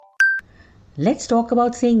Let's talk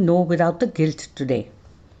about saying no without the guilt today.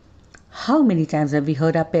 How many times have we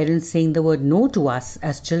heard our parents saying the word no to us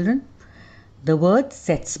as children? The word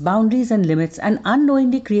sets boundaries and limits and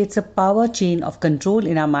unknowingly creates a power chain of control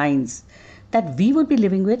in our minds that we would be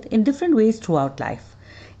living with in different ways throughout life.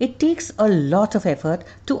 It takes a lot of effort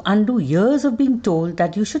to undo years of being told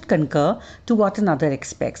that you should concur to what another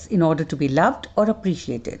expects in order to be loved or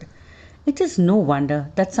appreciated. It is no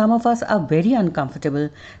wonder that some of us are very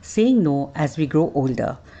uncomfortable saying no as we grow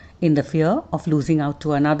older, in the fear of losing out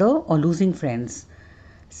to another or losing friends.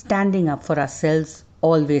 Standing up for ourselves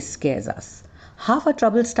always scares us. Half our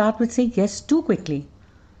troubles start with saying yes too quickly.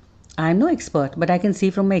 I am no expert, but I can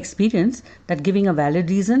say from my experience that giving a valid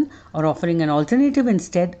reason or offering an alternative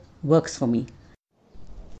instead works for me.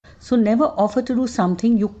 So never offer to do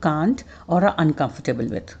something you can't or are uncomfortable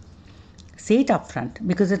with. Say it up front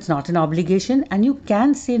because it's not an obligation and you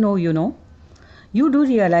can say no, You do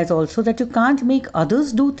realize also that you can't make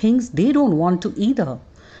others do things they don't want to either.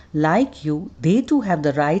 Like you, they too have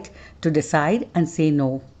the right to decide and say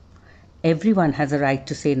no. Everyone has a right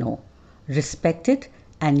to say no. Respect it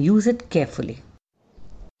and use it carefully.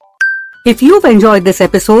 If you've enjoyed this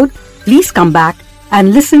episode, please come back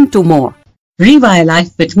and listen to more. Rewire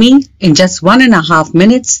Life with me in just 1.5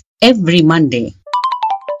 minutes every Monday.